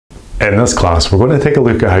In this class, we're going to take a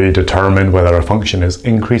look at how you determine whether a function is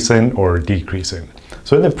increasing or decreasing.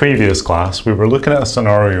 So in the previous class, we were looking at a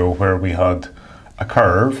scenario where we had a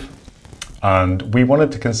curve, and we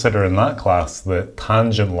wanted to consider in that class the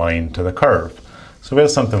tangent line to the curve. So we had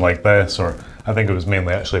something like this, or I think it was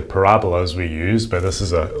mainly actually parabolas we used, but this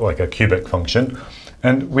is like a cubic function.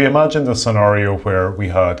 And we imagined a scenario where we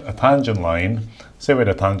had a tangent line. Say we had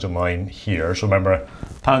a tangent line here. So remember, a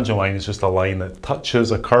tangent line is just a line that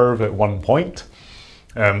touches a curve at one point.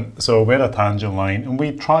 So we had a tangent line, and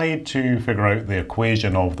we tried to figure out the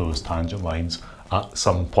equation of those tangent lines at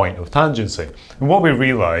some point of tangency. And what we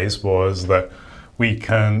realized was that we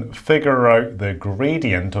can figure out the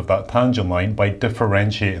gradient of that tangent line by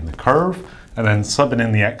differentiating the curve and then subbing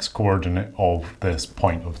in the x-coordinate of this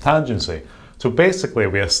point of tangency. So basically,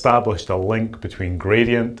 we established a link between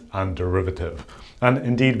gradient and derivative. And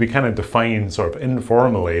indeed, we kind of define sort of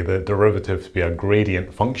informally the derivative to be a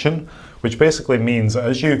gradient function, which basically means that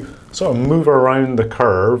as you sort of move around the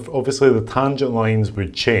curve, obviously the tangent lines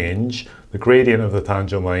would change. The gradient of the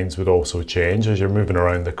tangent lines would also change as you're moving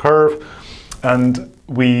around the curve. And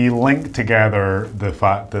we link together the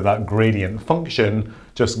fact that that gradient function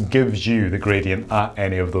just gives you the gradient at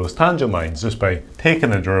any of those tangent lines just by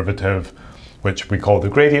taking the derivative, which we call the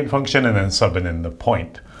gradient function, and then subbing in the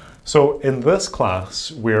point. So in this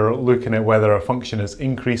class, we're looking at whether a function is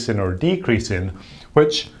increasing or decreasing,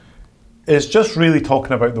 which is just really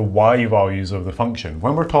talking about the y values of the function.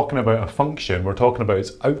 When we're talking about a function, we're talking about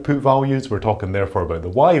its output values, we're talking therefore about the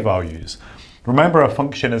y values. Remember, a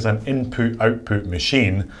function is an input-output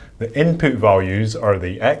machine. The input values are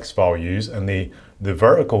the x values, and the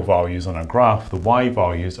vertical values on a graph, the y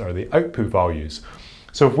values, are the output values.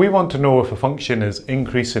 So if we want to know if a function is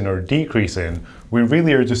increasing or decreasing, we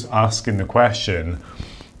really are just asking the question,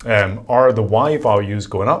 are the y values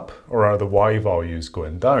going up or are the y values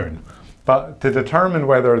going down? But to determine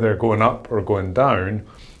whether they're going up or going down,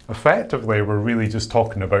 effectively we're really just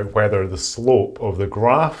talking about whether the slope of the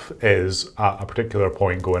graph is at a particular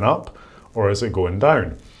point going up or is it going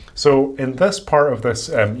down. So in this part of this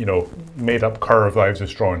made up curve that I've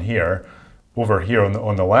just drawn here, over here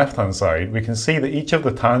on the left hand side, we can see that each of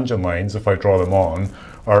the tangent lines, if I draw them on,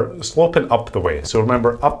 are sloping up the way. So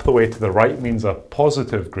remember, up the way to the right means a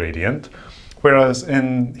positive gradient, whereas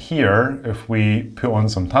in here, if we put on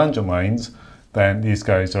some tangent lines, then these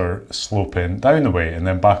guys are sloping down the way, and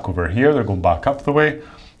then back over here, they're going back up the way.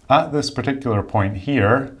 At this particular point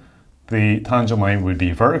here, the tangent line would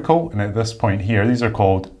be vertical, and at this point here, these are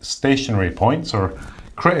called stationary points or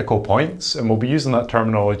critical points, and we'll be using that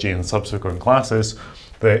terminology in subsequent classes.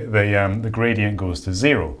 The gradient goes to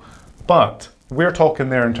 0. But we're talking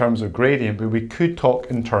there in terms of gradient, but we could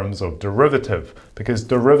talk in terms of derivative, because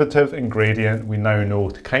derivative and gradient we now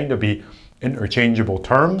know to kind of be interchangeable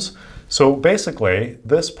terms. So basically,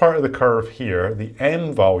 this part of the curve here, the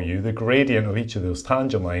m value, the gradient of each of those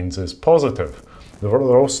tangent lines is positive. They're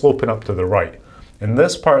all sloping up to the right. In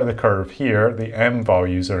this part of the curve here, the m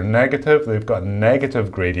values are negative. They've got a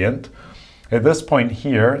negative gradient. At this point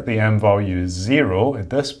here, the m value is 0.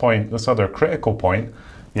 At this point, this other critical point,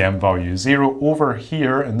 the m value is 0. Over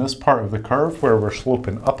here in this part of the curve where we're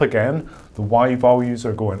sloping up again, the y values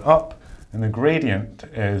are going up and the gradient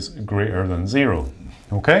is greater than 0.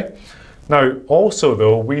 Okay? Now, also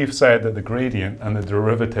though, we've said that the gradient and the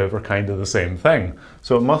derivative are kind of the same thing.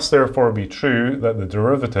 So it must therefore be true that the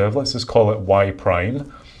derivative, let's just call it y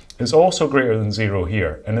prime, is also greater than 0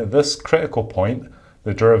 here. And at this critical point,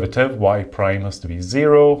 the derivative y prime has to be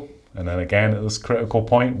 0. And then again, at this critical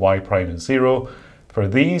point, y prime is 0. For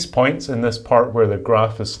these points in this part where the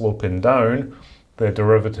graph is sloping down, the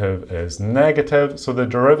derivative is negative. So the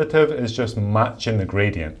derivative is just matching the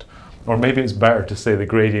gradient. Or maybe it's better to say the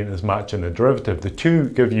gradient is matching the derivative. The two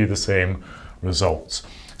give you the same results.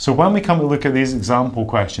 So when we come to look at these example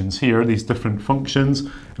questions here, these different functions,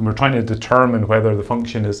 and we're trying to determine whether the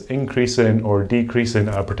function is increasing or decreasing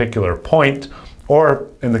at a particular point, or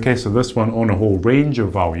in the case of this one, on a whole range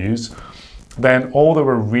of values, then all that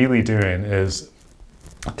we're really doing is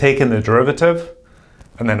taking the derivative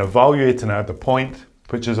and then evaluating it at the point,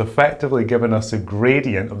 which is effectively giving us a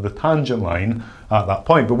gradient of the tangent line at that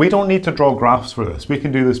point. But we don't need to draw graphs for this. We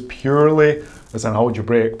can do this purely as an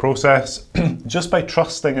algebraic process, just by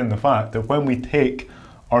trusting in the fact that when we take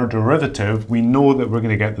our derivative, we know that we're going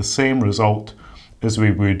to get the same result as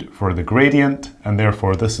we would for the gradient, and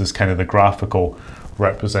therefore this is kind of the graphical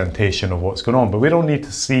representation of what's going on. But we don't need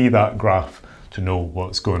to see that graph to know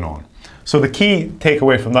what's going on. So the key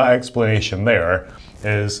takeaway from that explanation there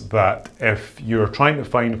is that if you're trying to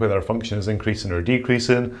find whether a function is increasing or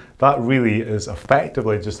decreasing, that really is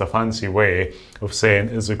effectively just a fancy way of saying,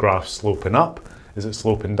 is the graph sloping up, is it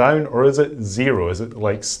sloping down, or is it zero? Is it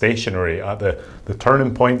like stationary at the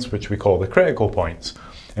turning points, which we call the critical points?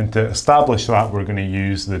 And to establish that, we're going to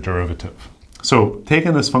use the derivative. So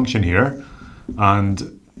taking this function here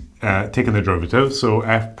and taking the derivative, so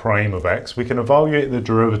f prime of x, we can evaluate the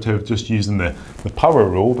derivative just using the power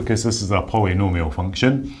rule because this is a polynomial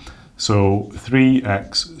function. So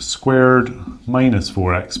 3x squared minus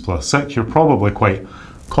 4x plus 6. You're probably quite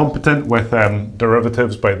competent with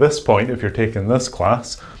derivatives by this point if you're taking this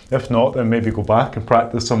class. If not, then maybe go back and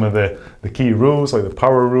practice some of the key rules like the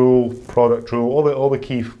power rule, product rule, all the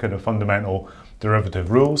key kind of fundamental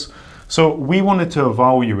derivative rules. So we wanted to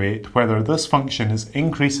evaluate whether this function is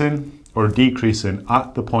increasing or decreasing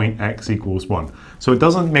at the point x equals 1. So it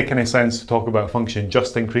doesn't make any sense to talk about a function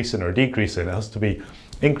just increasing or decreasing. It has to be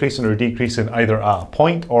increasing or decreasing either at a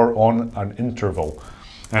point or on an interval.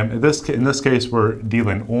 In this case, we're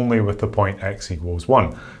dealing only with the point x equals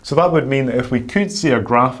 1. So that would mean that if we could see a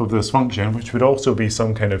graph of this function, which would also be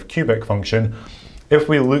some kind of cubic function, if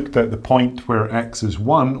we looked at the point where x is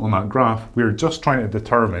 1 on that graph, we're just trying to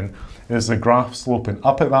determine, is the graph sloping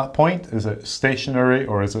up at that point? Is it stationary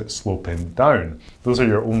or is it sloping down? Those are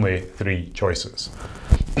your only three choices.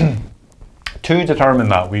 To determine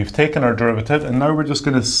that, we've taken our derivative and now we're just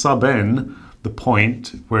going to sub in the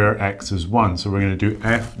point where x is 1. So we're going to do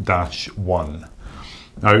f dash 1.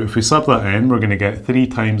 Now if we sub that in, we're going to get 3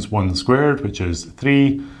 times 1 squared, which is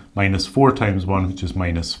 3, minus 4 times 1, which is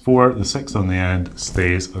minus 4. The 6 on the end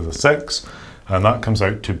stays as a 6, and that comes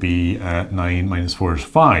out to be 9 minus 4 is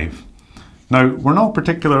 5. Now, we're not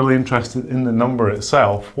particularly interested in the number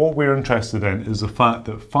itself. What we're interested in is the fact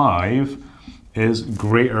that 5 is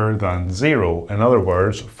greater than 0. In other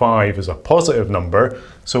words, 5 is a positive number,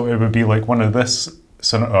 so it would be like one of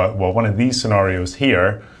these scenarios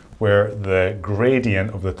here, where the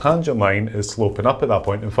gradient of the tangent line is sloping up at that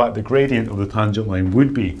point. In fact, the gradient of the tangent line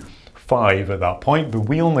would be 5 at that point, but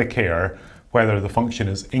we only care whether the function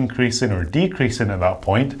is increasing or decreasing at that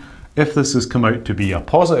point. If this has come out to be a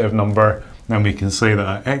positive number, then we can say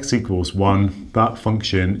that at x equals 1, that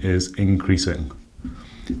function is increasing.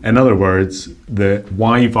 In other words, the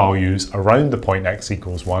y values around the point x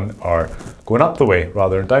equals 1 are going up the way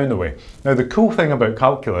rather than down the way. Now, the cool thing about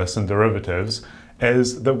calculus and derivatives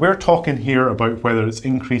is that we're talking here about whether it's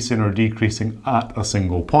increasing or decreasing at a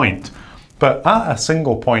single point. But at a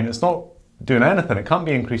single point, it's not doing anything. It can't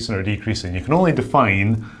be increasing or decreasing. You can only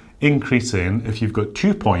define increasing if you've got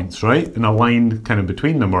 2 points, right, and a line kind of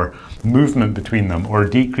between them or movement between them, or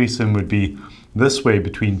decreasing would be this way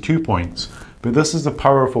between 2 points. But this is the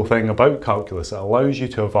powerful thing about calculus. It allows you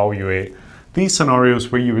to evaluate these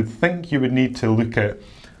scenarios where you would think you would need to look at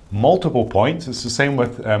multiple points. It's the same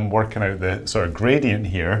with working out the sort of gradient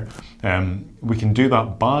here. We can do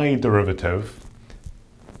that by derivative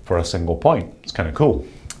for a single point. It's kind of cool.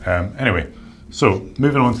 Anyway, so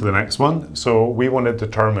moving on to the next one. So we want to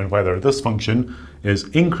determine whether this function is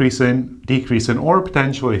increasing, decreasing, or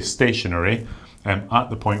potentially stationary at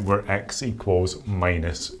the point where x equals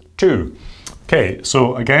minus 2. Okay,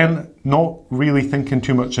 so again, not really thinking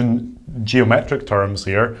too much in geometric terms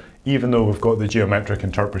here. Even though we've got the geometric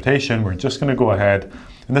interpretation, we're just going to go ahead,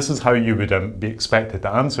 and this is how you would be expected to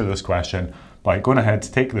answer this question, by going ahead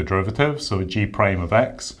to take the derivative, so g prime of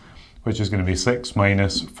x, which is going to be 6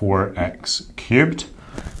 minus 4x cubed,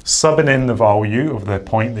 subbing in the value of the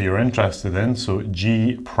point that you're interested in, so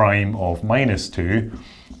g prime of minus 2,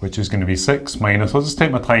 which is going to be 6 minus, I'll just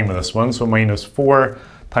take my time with this one, so minus 4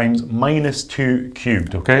 times minus 2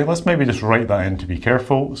 cubed, okay? Let's maybe just write that in to be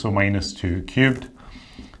careful, so minus 2 cubed.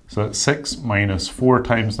 So that's 6 minus 4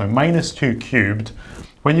 times, now minus 2 cubed,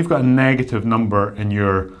 when you've got a negative number and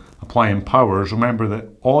you're applying powers, remember that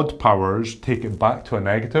odd powers take it back to a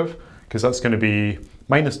negative, because that's going to be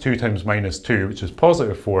minus 2 times minus 2, which is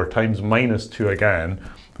positive 4, times minus 2 again,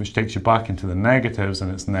 which takes you back into the negatives,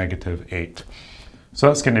 and it's negative 8. So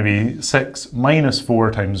that's going to be 6 minus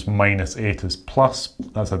 4 times minus 8 is plus,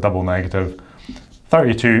 that's a double negative,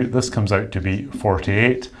 32, this comes out to be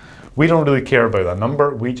 48. We don't really care about that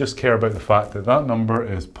number, we just care about the fact that that number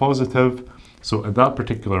is positive, so at that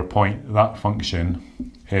particular point, that function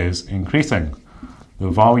is increasing. The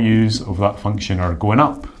values of that function are going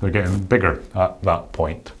up, they're getting bigger at that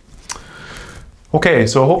point. Okay,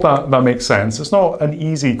 so I hope that makes sense. It's not an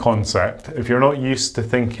easy concept if you're not used to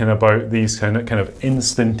thinking about these kind of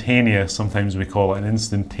instantaneous, sometimes we call it an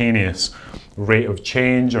instantaneous rate of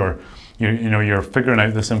change, or you're figuring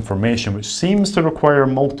out this information which seems to require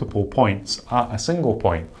multiple points at a single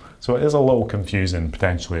point. So it is a little confusing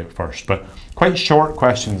potentially at first, but quite short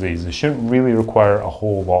questions these. They shouldn't really require a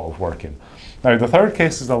whole lot of working. Now the third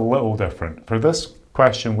case is a little different. For this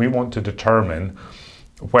question, we want to determine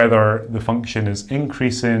whether the function is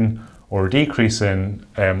increasing or decreasing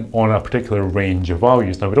on a particular range of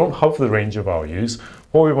values. Now we don't have the range of values.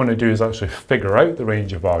 What we want to do is actually figure out the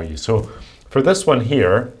range of values. So for this one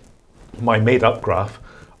here, my made up graph,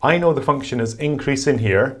 I know the function is increasing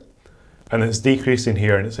here, and it's decreasing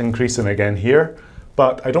here, and it's increasing again here,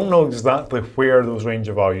 but I don't know exactly where those range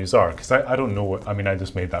of values are, because I don't know what, I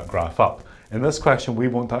just made that graph up. In this question, we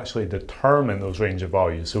want to actually determine those range of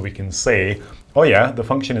values, so we can say, oh yeah, the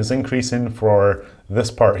function is increasing for this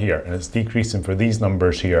part here, and it's decreasing for these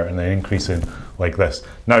numbers here, and then increasing like this.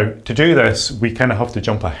 Now, to do this, we kind of have to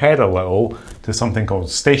jump ahead a little to something called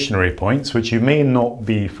stationary points, which you may not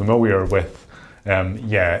be familiar with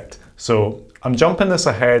yet. So I'm jumping this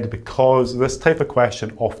ahead because this type of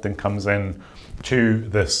question often comes in to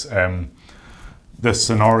this this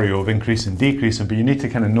scenario of increasing, decreasing, but you need to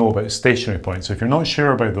kind of know about stationary points. So if you're not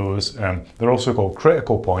sure about those, they're also called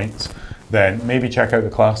critical points, then maybe check out the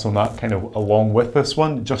class on that kind of along with this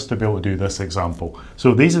one, just to be able to do this example.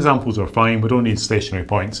 So these examples are fine, we don't need stationary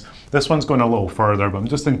points. This one's going a little further, but I'm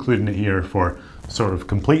just including it here for sort of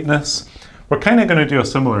completeness. We're kind of going to do a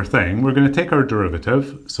similar thing. We're going to take our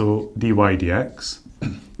derivative, so dy dx,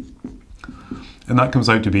 and that comes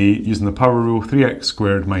out to be, using the power rule, 3x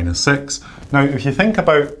squared minus 6. Now, if you think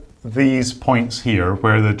about these points here,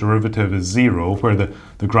 where the derivative is 0, where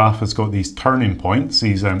the graph has got these turning points,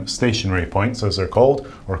 these stationary points as they're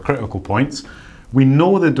called, or critical points, we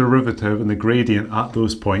know the derivative and the gradient at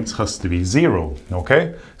those points has to be 0,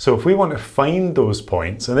 okay? So if we want to find those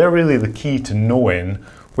points, and they're really the key to knowing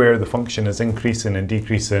where the function is increasing and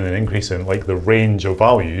decreasing and increasing, like the range of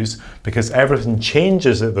values, because everything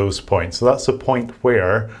changes at those points. So that's the point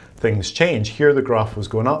where things change. Here the graph was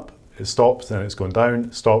going up, it stops, then it's going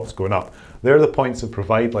down, stops, going up. They're the points that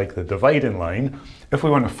provide like the dividing line. If we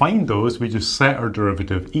want to find those, we just set our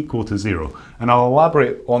derivative equal to 0. And I'll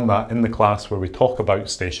elaborate on that in the class where we talk about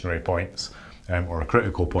stationary points or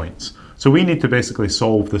critical points. So we need to basically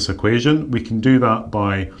solve this equation. We can do that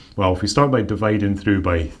by, well, if we start by dividing through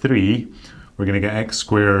by 3, we're going to get x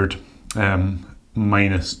squared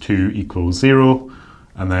minus 2 equals 0,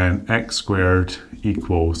 and then x squared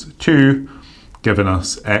equals 2, giving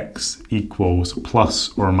us x equals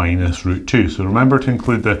plus or minus root 2. So remember to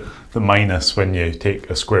include the minus when you take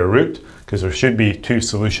a square root, because there should be two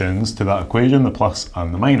solutions to that equation, the plus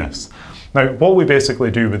and the minus. Now, what we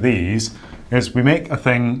basically do with these is we make a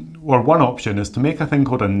thing, or one option is to make a thing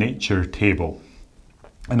called a nature table.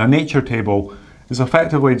 And a nature table is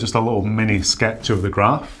effectively just a little mini sketch of the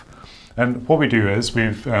graph. And what we do is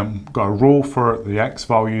we've got a row for the x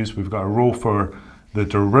values, we've got a row for the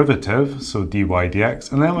derivative, so dy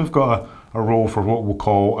dx, and then we've got a row for what we'll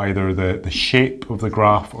call either the shape of the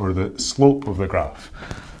graph or the slope of the graph.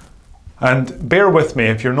 And bear with me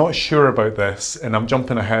if you're not sure about this, and I'm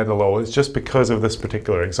jumping ahead a little, it's just because of this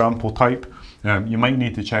particular example type. You might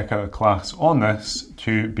need to check out a class on this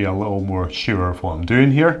to be a little more sure of what I'm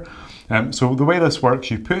doing here. So the way this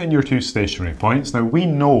works, you put in your two stationary points. Now we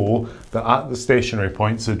know that at the stationary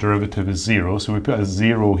points the derivative is 0, so we put a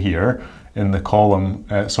 0 here in the column,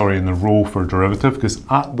 in the row for derivative, because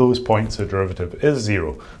at those points the derivative is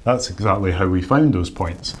 0. That's exactly how we found those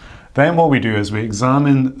points. Then what we do is we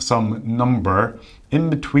examine some number in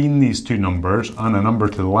between these two numbers, and a number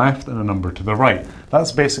to the left and a number to the right.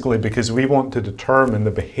 That's basically because we want to determine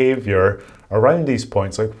the behavior around these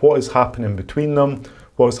points, like what is happening between them,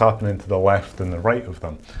 what is happening to the left and the right of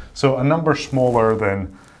them. So a number smaller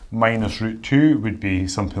than minus root 2 would be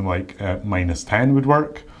something like minus 10 would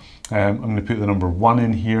work. I'm going to put the number 1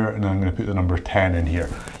 in here, and I'm going to put the number 10 in here.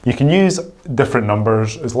 You can use different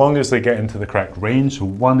numbers as long as they get into the correct range. So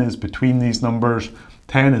 1 is between these numbers,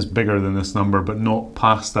 10 is bigger than this number, but not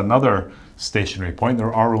past another stationary point.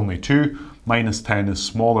 There are only 2. Minus 10 is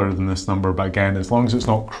smaller than this number, but again, as long as it's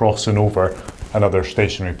not crossing over another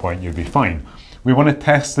stationary point, you'll be fine. We want to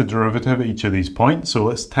test the derivative at each of these points. So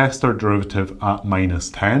let's test our derivative at minus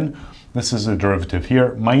 10. This is the derivative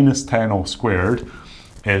here. Minus 10 all squared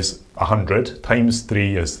is 100, times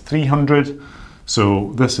 3 is 300,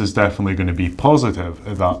 so this is definitely going to be positive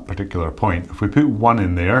at that particular point. If we put 1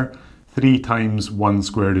 in there, 3 times 1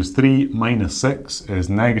 squared is 3, minus 6 is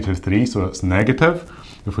negative 3, so that's negative.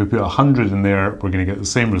 If we put 100 in there, we're going to get the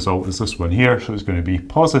same result as this one here, so it's going to be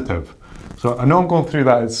positive. So I know I'm going through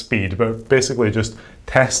that at speed, but basically just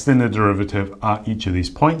testing the derivative at each of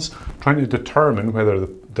these points, trying to determine whether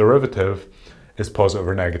the derivative is positive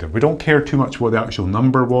or negative. We don't care too much what the actual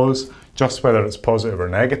number was, just whether it's positive or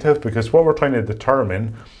negative, because what we're trying to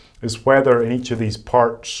determine is whether in each of these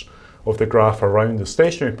parts of the graph around the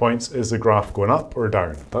stationary points, is the graph going up or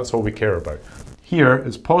down? That's all we care about. Here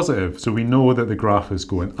it's positive, so we know that the graph is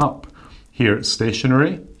going up. Here it's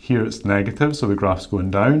stationary, here it's negative, so the graph's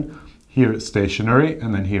going down. Here it's stationary,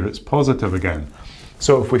 and then here it's positive again.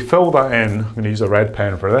 So if we fill that in, I'm going to use a red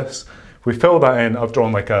pen for this. If we fill that in, I've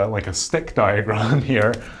drawn like a stick diagram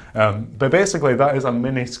here, but basically that is a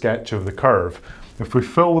mini sketch of the curve. If we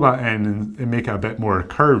fill that in and make it a bit more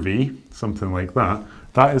curvy, something like that,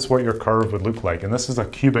 that is what your curve would look like. And this is a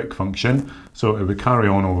cubic function, so it would carry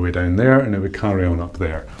on all the way down there and it would carry on up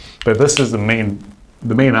there. But this is the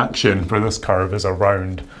main action for this curve is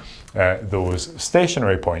around those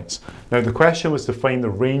stationary points. Now the question was to find the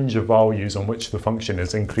range of values on which the function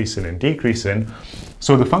is increasing and decreasing.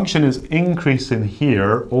 So the function is increasing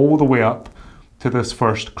here all the way up to this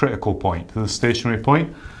first critical point, to the stationary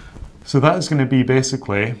point. So that is going to be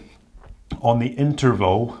basically on the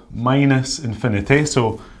interval minus infinity.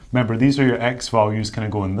 So remember, these are your x values kind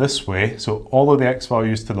of going this way. So all of the x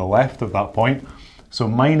values to the left of that point. So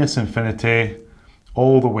minus infinity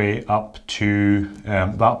all the way up to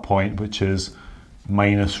that point, which is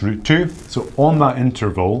minus root 2. So on that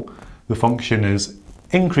interval, the function is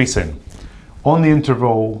increasing. On the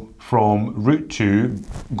interval from root 2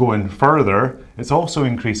 going further, it's also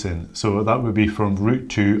increasing. So that would be from root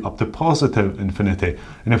 2 up to positive infinity.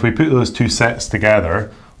 And if we put those two sets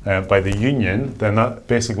together by the union, then that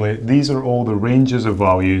basically, these are all the ranges of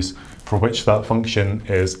values for which that function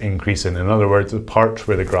is increasing. In other words, the part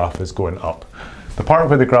where the graph is going up. The part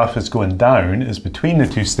where the graph is going down is between the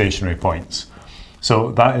two stationary points.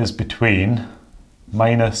 So that is between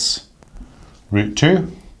minus root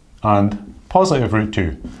 2 and positive root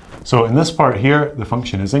 2. So in this part here, the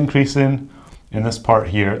function is increasing. In this part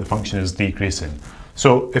here, the function is decreasing.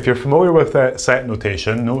 So if you're familiar with set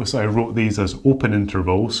notation, notice I wrote these as open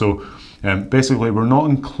intervals. So basically we're not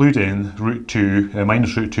including root 2,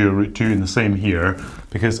 minus root 2 or root 2 in the same here,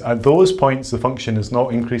 because at those points the function is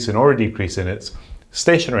not increasing or decreasing, it's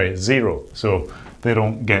stationary, it's 0. So they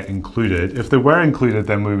don't get included. If they were included,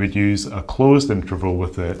 then we would use a closed interval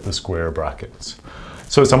with the square brackets.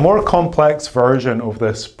 So it's a more complex version of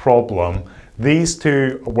this problem. These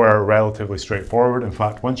two were relatively straightforward. In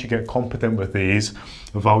fact, once you get competent with these,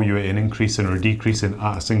 evaluating increasing or decreasing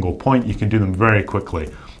at a single point, you can do them very quickly.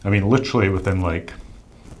 I mean, literally within like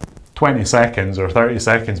 20 seconds or 30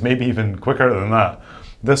 seconds, maybe even quicker than that.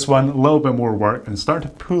 This one, a little bit more work, and start to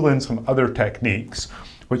pull in some other techniques,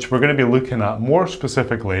 which we're going to be looking at more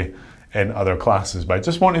specifically in other classes. But I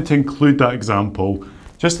just wanted to include that example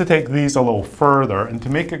just to take these a little further and to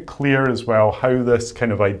make it clear as well how this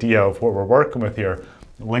kind of idea of what we're working with here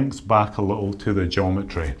links back a little to the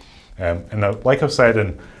geometry. And now, like I've said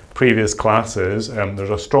in previous classes,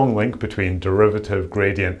 there's a strong link between derivative,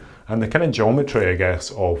 gradient, and the kind of geometry, I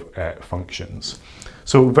guess, of functions.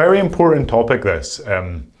 So very important topic this,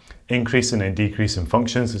 increasing and decreasing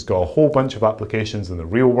functions. It's got a whole bunch of applications in the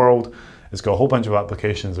real world. It's got a whole bunch of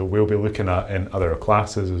applications that we'll be looking at in other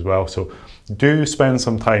classes as well. So do spend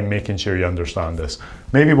some time making sure you understand this.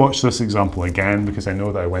 Maybe watch this example again, because I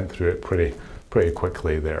know that I went through it pretty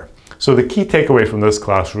quickly there. So the key takeaway from this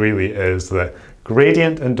class really is that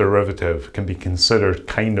gradient and derivative can be considered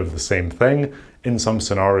kind of the same thing in some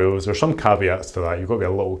scenarios. There's some caveats to that. You've got to be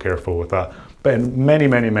a little careful with that. But in many,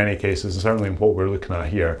 many, many cases, and certainly in what we're looking at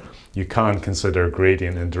here, you can consider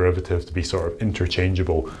gradient and derivative to be sort of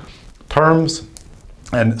interchangeable terms,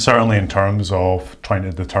 and certainly in terms of trying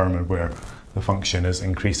to determine where the function is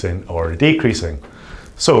increasing or decreasing.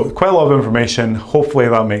 So quite a lot of information. Hopefully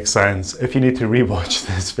that makes sense. If you need to rewatch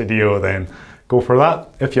this video, then go for that.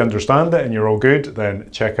 If you understand it and you're all good,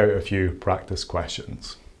 then check out a few practice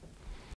questions.